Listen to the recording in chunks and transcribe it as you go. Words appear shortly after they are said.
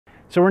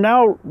So we're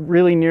now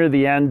really near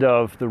the end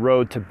of the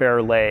road to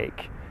Bear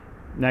Lake,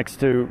 next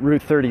to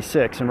Route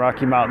 36 in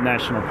Rocky Mountain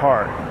National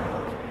Park.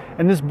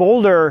 And this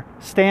boulder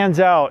stands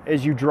out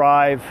as you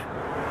drive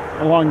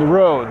along the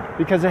road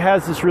because it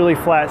has this really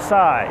flat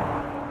side.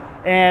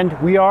 And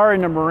we are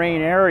in a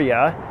moraine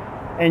area,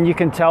 and you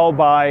can tell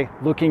by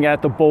looking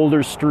at the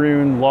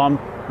boulder-strewn,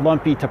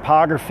 lumpy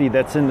topography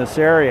that's in this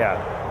area.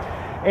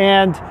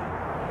 And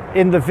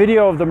in the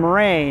video of the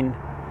moraine,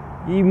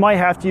 you might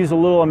have to use a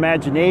little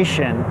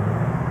imagination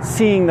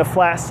seeing the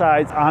flat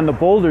sides on the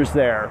boulders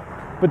there.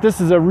 But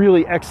this is a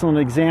really excellent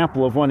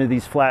example of one of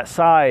these flat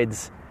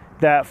sides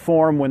that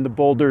form when the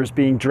boulder is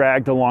being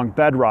dragged along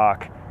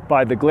bedrock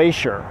by the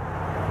glacier.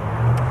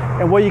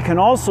 And what you can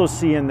also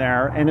see in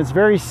there, and it's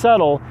very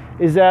subtle,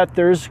 is that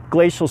there's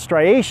glacial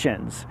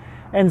striations.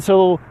 And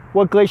so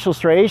what glacial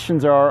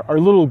striations are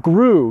little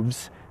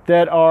grooves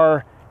that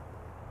are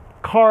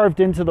carved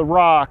into the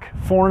rock,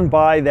 formed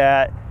by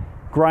that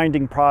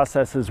grinding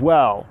process as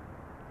well.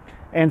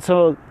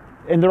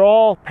 And they're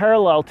all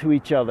parallel to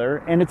each other,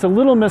 and it's a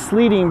little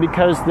misleading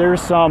because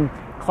there's some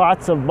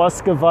clots of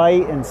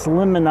muscovite and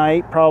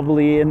sillimanite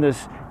probably in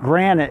this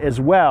granite as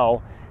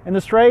well. And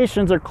the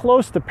striations are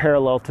close to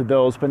parallel to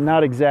those, but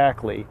not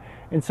exactly.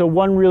 And so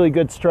one really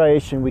good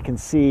striation we can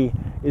see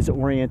is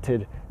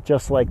oriented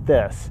just like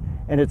this.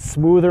 And it's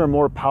smoother and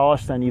more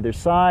polished on either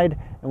side,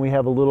 and we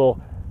have a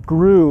little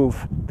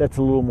groove that's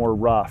a little more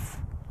rough.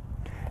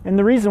 And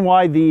the reason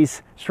why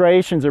these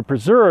striations are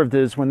preserved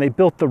is when they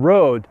built the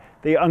road,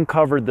 they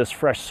uncovered this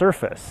fresh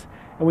surface.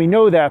 And we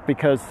know that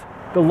because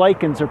the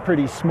lichens are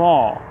pretty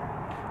small.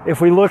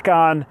 If we look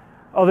on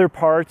other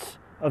parts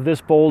of this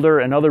boulder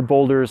and other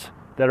boulders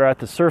that are at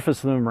the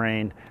surface of the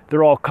moraine,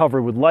 they're all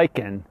covered with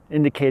lichen,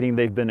 indicating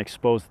they've been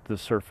exposed to the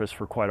surface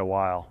for quite a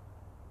while.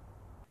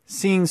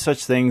 Seeing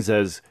such things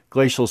as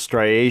glacial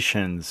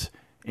striations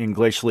in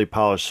glacially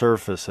polished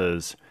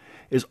surfaces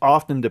is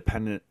often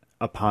dependent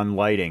upon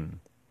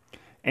lighting.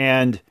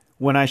 And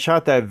when I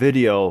shot that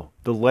video,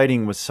 the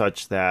lighting was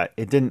such that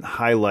it didn't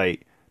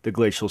highlight the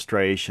glacial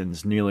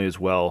striations nearly as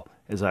well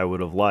as I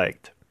would have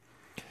liked.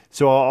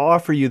 So I'll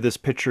offer you this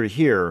picture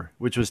here,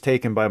 which was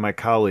taken by my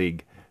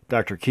colleague,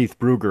 Dr. Keith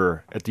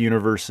Brugger at the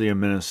University of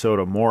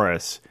Minnesota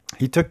Morris.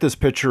 He took this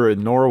picture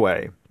in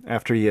Norway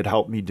after he had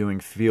helped me doing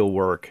field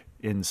work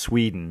in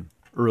Sweden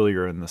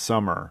earlier in the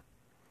summer.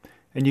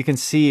 And you can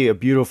see a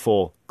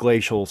beautiful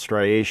glacial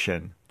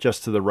striation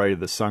just to the right of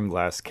the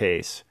sunglass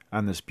case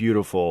on this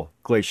beautiful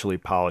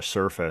glacially polished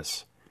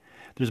surface.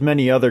 There's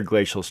many other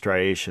glacial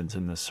striations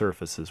in this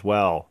surface as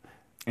well.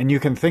 And you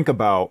can think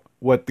about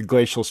what the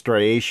glacial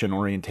striation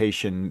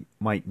orientation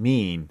might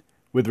mean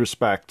with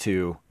respect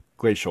to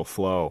glacial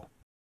flow.